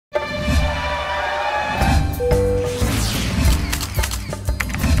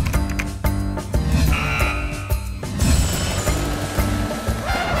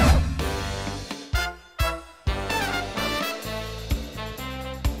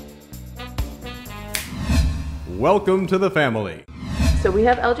Welcome to the family. So we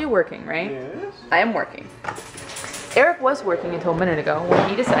have LJ working, right? Yes. I am working. Eric was working until a minute ago when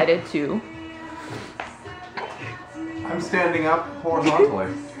he decided to... I'm standing up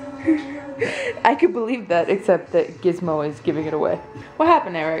horizontally. I could believe that, except that Gizmo is giving it away. What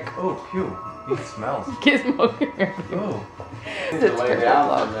happened, Eric? Oh, phew. He smells. Gizmo, come here. Oh. It's a terrible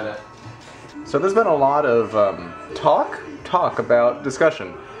vlog. So there's been a lot of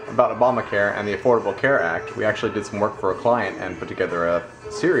discussion about Obamacare and the Affordable Care Act. We actually did some work for a client and put together a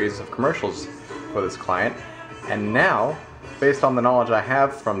series of commercials for this client. And now, based on the knowledge I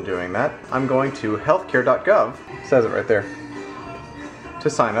have from doing that, I'm going to healthcare.gov, says it right there, to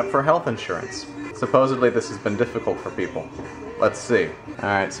sign up for health insurance. Supposedly this has been difficult for people. Let's see.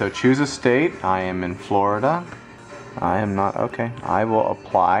 Alright, so choose a state. I am in Florida. I am not, okay. I will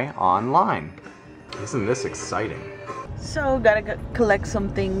apply online. Isn't this exciting? So, gotta collect some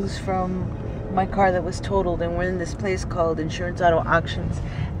things from my car that was totaled, and we're in this place called Insurance Auto Auctions,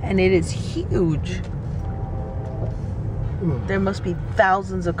 and it is huge. There must be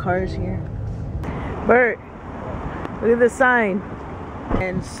thousands of cars here. Bert, look at the sign.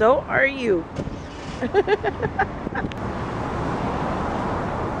 And so are you.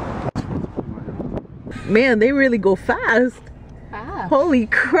 Man, they really go fast. Holy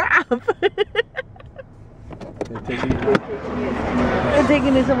crap. They're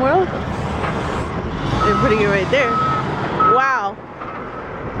taking it somewhere else? They're putting it right there. Wow.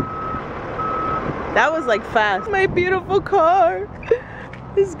 That was like fast. My beautiful car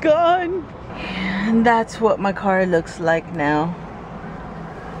is gone. And that's what my car looks like now.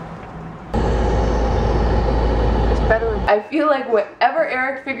 I feel like whatever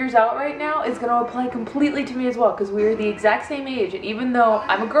Eric figures out right now is going to apply completely to me as well, because we're the exact same age, and even though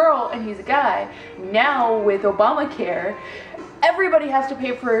I'm a girl and he's a guy, now with Obamacare, everybody has to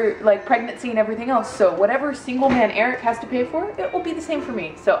pay for like pregnancy and everything else. So whatever single man Eric has to pay for, it will be the same for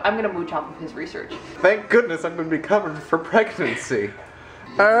me. So I'm going to mooch off of his research. Thank goodness I'm going to be covered for pregnancy.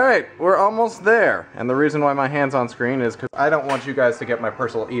 Alright, we're almost there. And the reason why my hand's on screen is because I don't want you guys to get my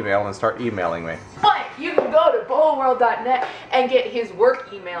personal email and start emailing me. But you can go to BOWAworld.net and get his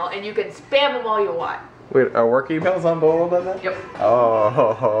work email, and you can spam him all you want. Wait, our work email's on BOWAworld.net? Yep.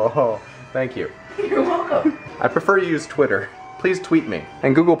 Oh, thank you. You're welcome. I prefer to use Twitter. Please tweet me.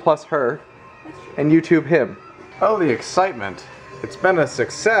 And Google plus her. And YouTube him. Oh, the excitement. It's been a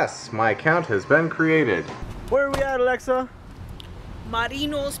success. My account has been created. Where are we at, Alexa?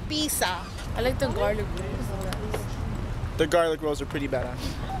 Marino's Pizza. I like the garlic rolls. The garlic rolls are pretty badass.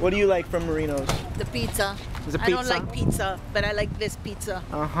 What do you like from Marino's? The pizza. Is it I don't like pizza, but I like this pizza.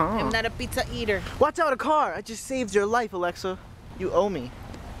 I'm not a pizza eater. Watch out, a car! I just saved your life, Alexa. You owe me.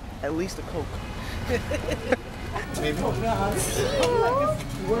 At least a Coke. Maybe.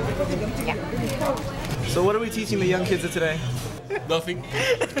 So what are we teaching the young kids of today? Nothing.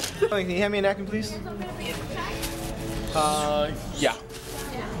 Can you hand me a napkin, please? Yeah.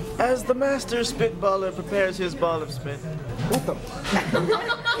 As the master spitballer prepares his ball of spit. What the?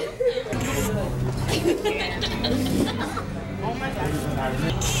 Oh my god.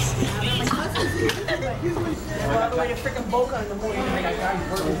 All the way to freaking Boca in the morning.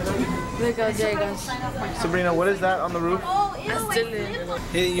 Look how there it goes. Sabrina, what is that on the roof? That's Dylan.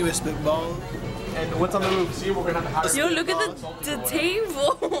 Hitting you with spitball. And what's on the roof? See, we're gonna have to Yo, look at the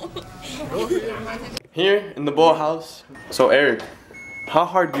table. Here in the BOWA house. So Eric, how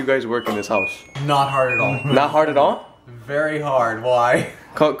hard do you guys work in this house? Not hard at all. Not hard at all? Very hard. Why?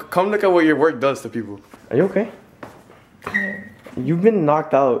 Come look at what your work does to people. Are you okay? You've been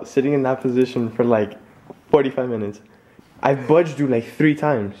knocked out sitting in that position for like 45 minutes. I've budged you like 3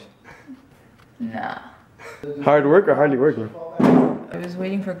 times. Nah. Hard work or hardly working? I was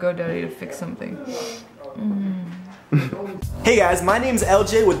waiting for GoDaddy to fix something. Hey guys, my name's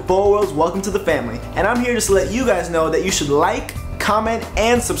LJ with BOWAworld's Welcome to the Family, and I'm here just to let you guys know that you should like, comment,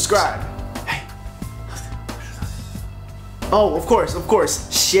 and subscribe. Hey. Oh, of course,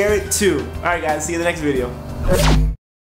 share it too. Alright guys, see you in the next video.